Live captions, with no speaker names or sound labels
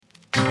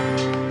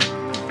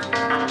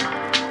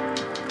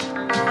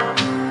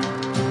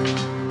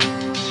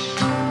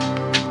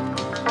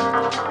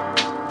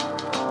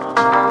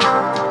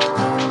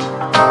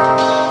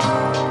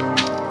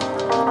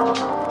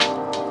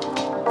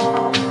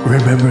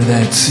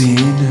that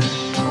scene?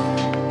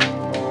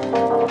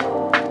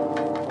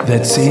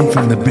 That scene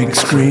from the big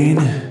screen?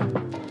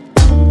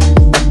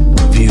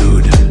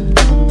 Viewed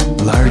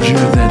larger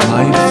than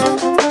life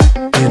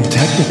in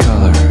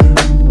Technicolor.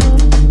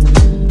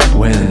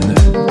 When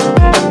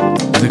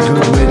the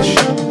good witch,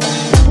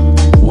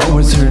 what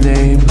was her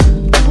name?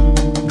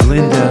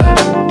 Glinda,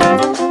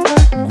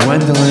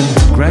 Gwendolyn,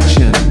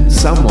 Gretchen,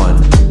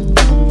 someone.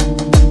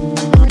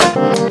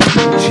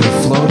 She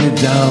floated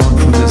down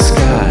from the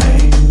sky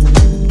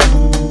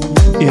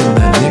in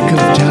the nick of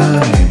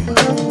time,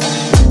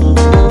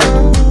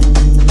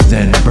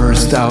 then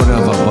burst out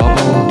of a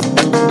bubble.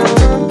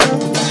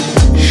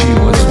 She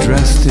was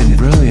dressed in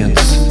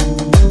brilliance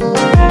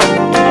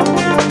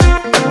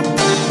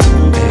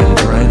and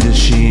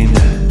brandishing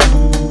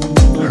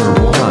her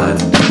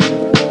wand.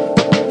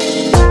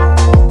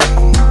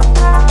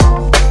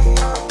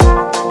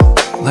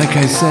 Like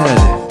I said,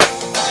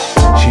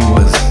 she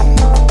was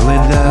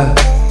Glinda,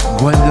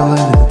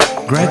 Gwendolyn,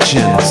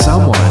 Gretchen,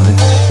 someone.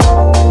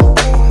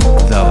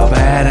 The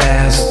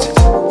badass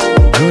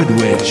good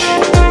witch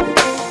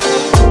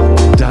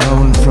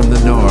down from the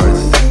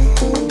north.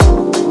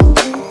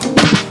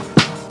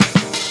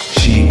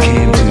 She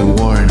came to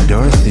warn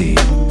Dorothy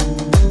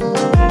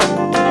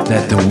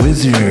that the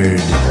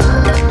wizard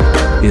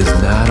is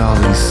not all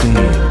he's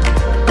seen.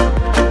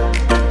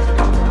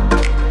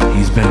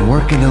 He's been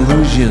working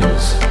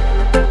illusions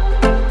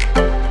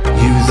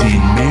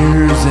using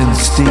mirrors and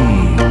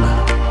steam,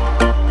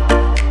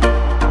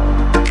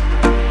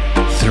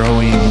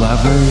 throwing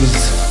levers,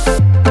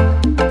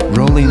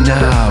 rolling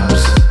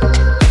knobs,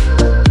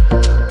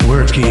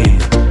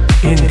 working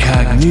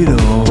incognito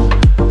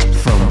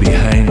from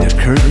behind a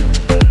curtain.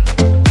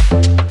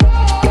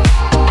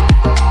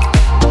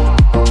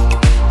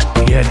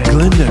 Yet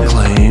Glinda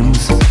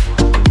claims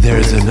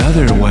there's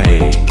another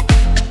way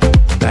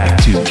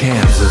back to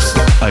Kansas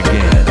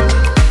again.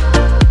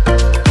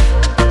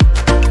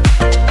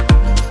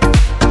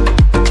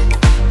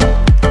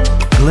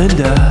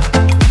 Glinda,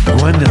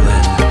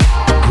 Gwendolyn,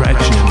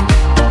 Gretchen,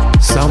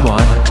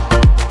 someone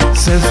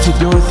says to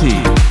Dorothy,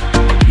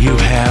 you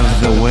have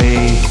the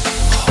way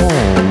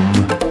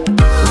home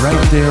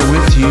right there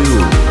with you.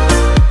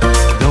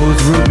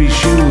 Those ruby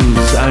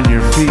shoes on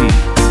your feet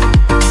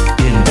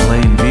in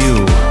plain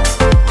view.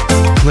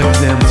 Click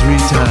them 3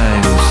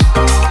 times,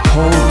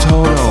 hold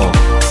total,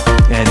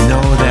 and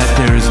know that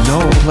there's no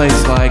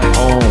place like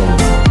home.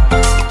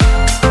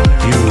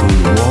 You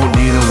won't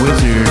need a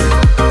wizard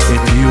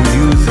if you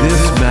use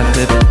this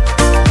method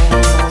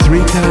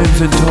 3 times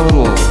in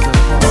total.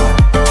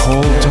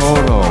 Hold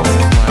total.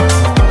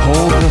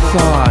 Hold the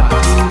thought.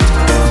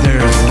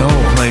 There's no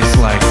place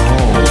like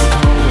home.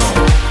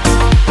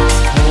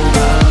 Hold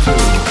on to.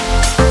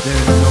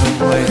 There's no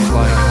place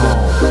like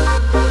home.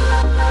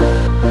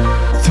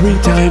 3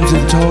 times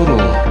in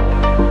total.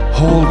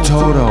 Hold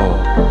total.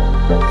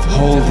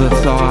 Hold the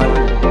thought.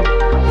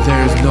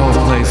 There's no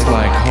place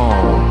like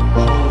home.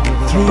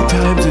 3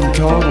 times in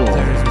total.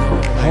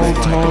 Hold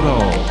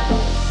total.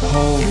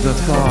 Hold the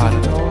thought.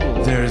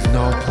 There's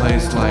no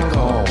place like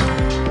home.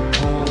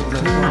 Hold the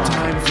 3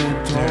 times in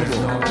total. There's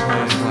no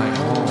place like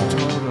home.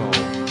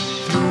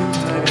 3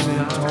 times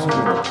in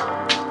total.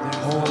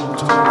 Hold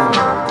total.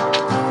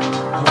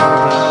 Hold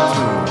on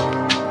to.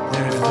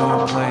 There's no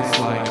place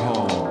like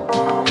home.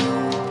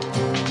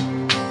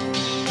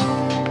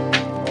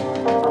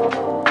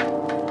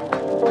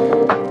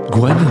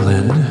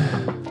 Gwendolyn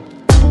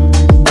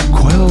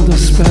quelled a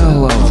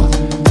spell of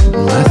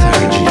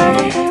lethargy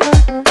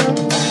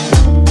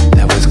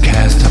that was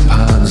cast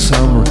upon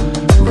some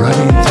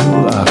running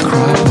through a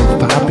crop of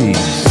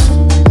poppies.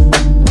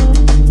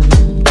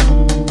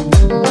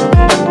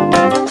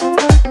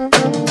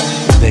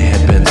 They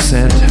had been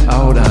sent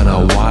out on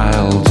a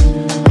wild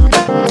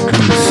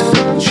goose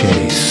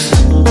chase.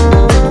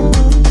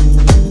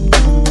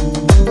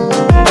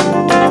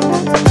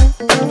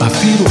 A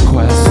futile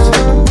quest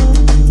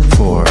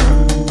for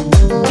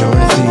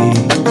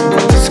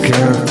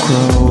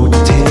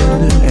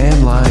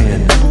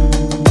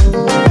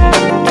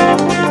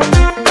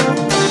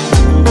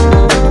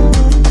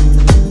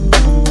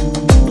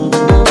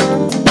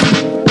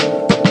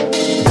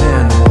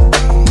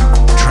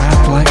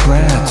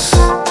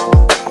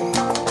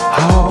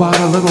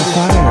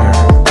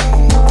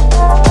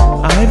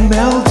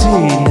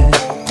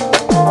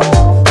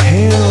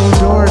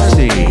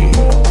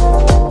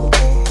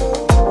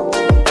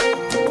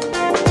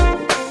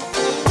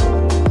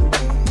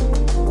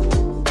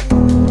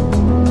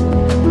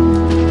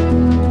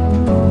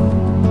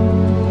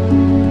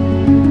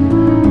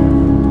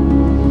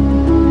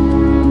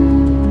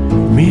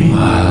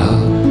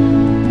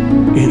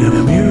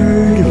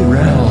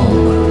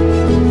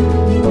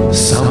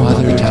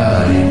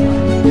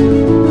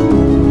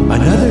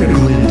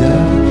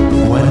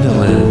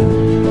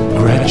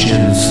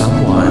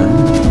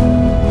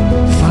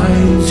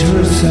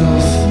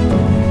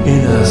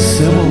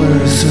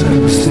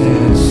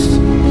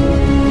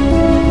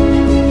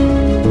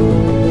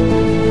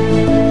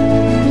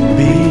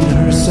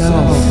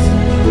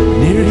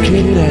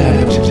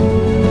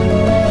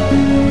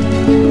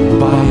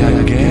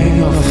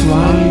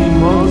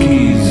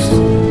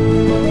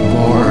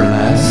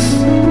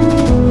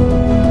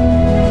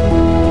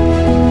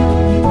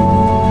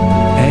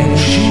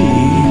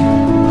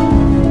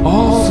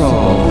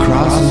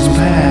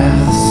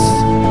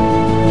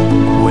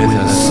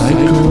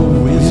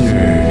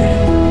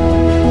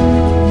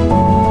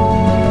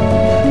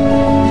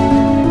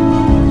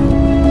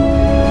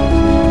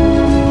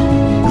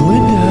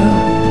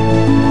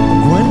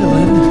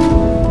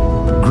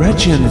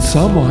Gretchen,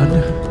 someone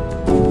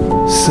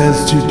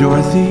says to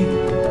Dorothy,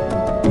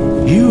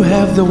 "You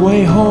have the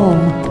way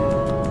home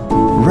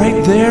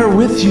right there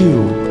with you.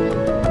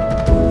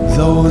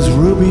 Those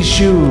ruby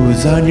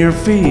shoes on your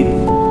feet,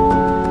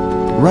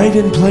 right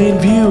in plain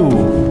view.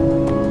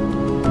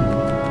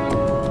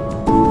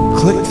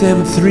 Click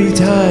them 3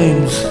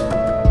 times,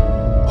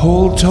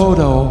 hold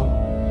Toto,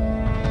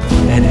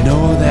 and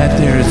know that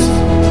there's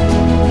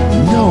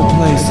no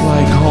place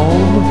like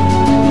home.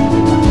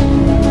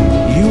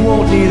 You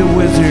won't need a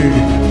wizard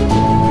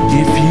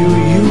if you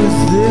use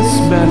this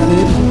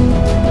method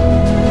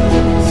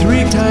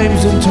 3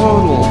 times in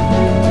total.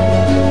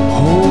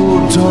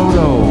 Hold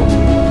Toto,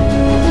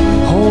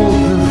 hold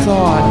the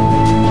thought,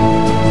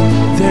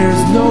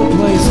 there's no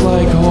place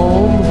like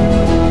home.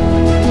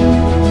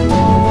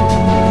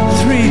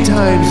 3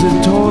 times in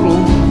total.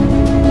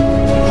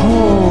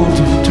 Hold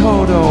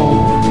Toto,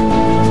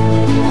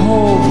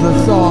 hold the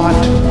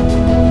thought,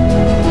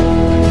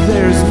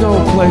 there's no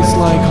place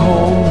like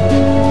home."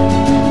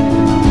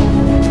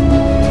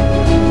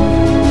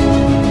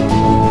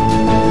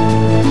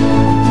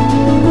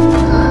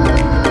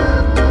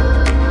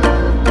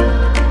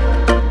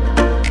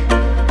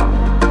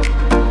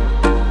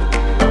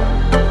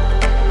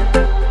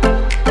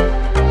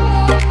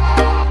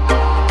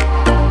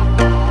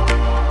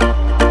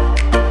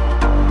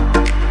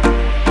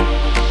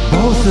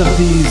 Both of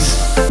these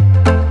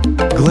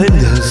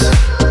Glindas,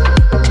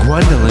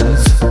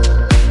 Gwendolyn's,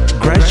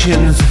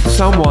 Gretchen's,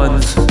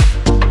 someone's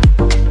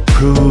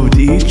proved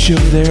each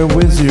of their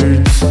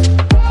wizards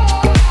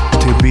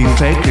to be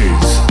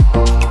fakers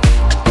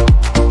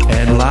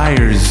and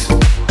liars.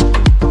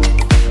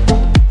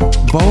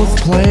 Both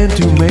plan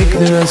to make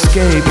their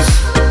escapes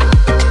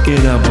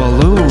in a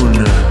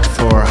balloon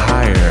for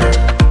hire.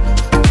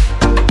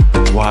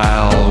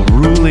 While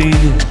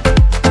ruling,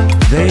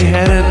 they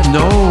hadn't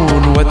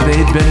known what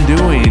they'd been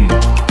doing.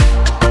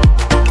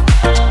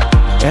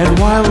 And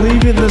while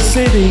leaving the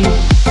city,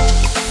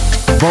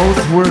 both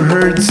were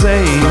heard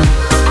saying,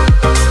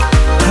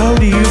 "How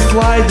do you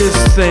fly this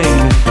thing?"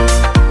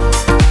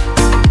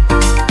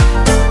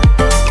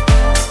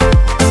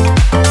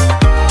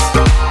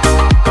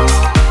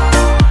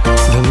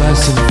 The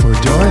lesson for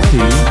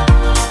Dorothy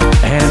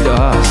and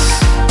us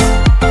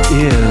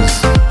is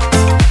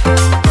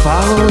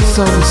follow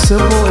some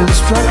simple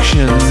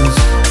instructions,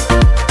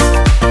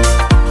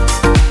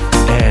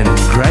 and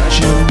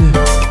Gretchen,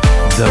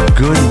 the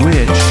good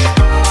witch,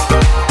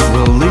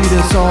 will lead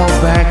us all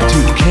back to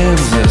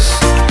Kansas.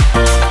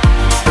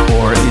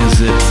 Or is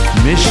it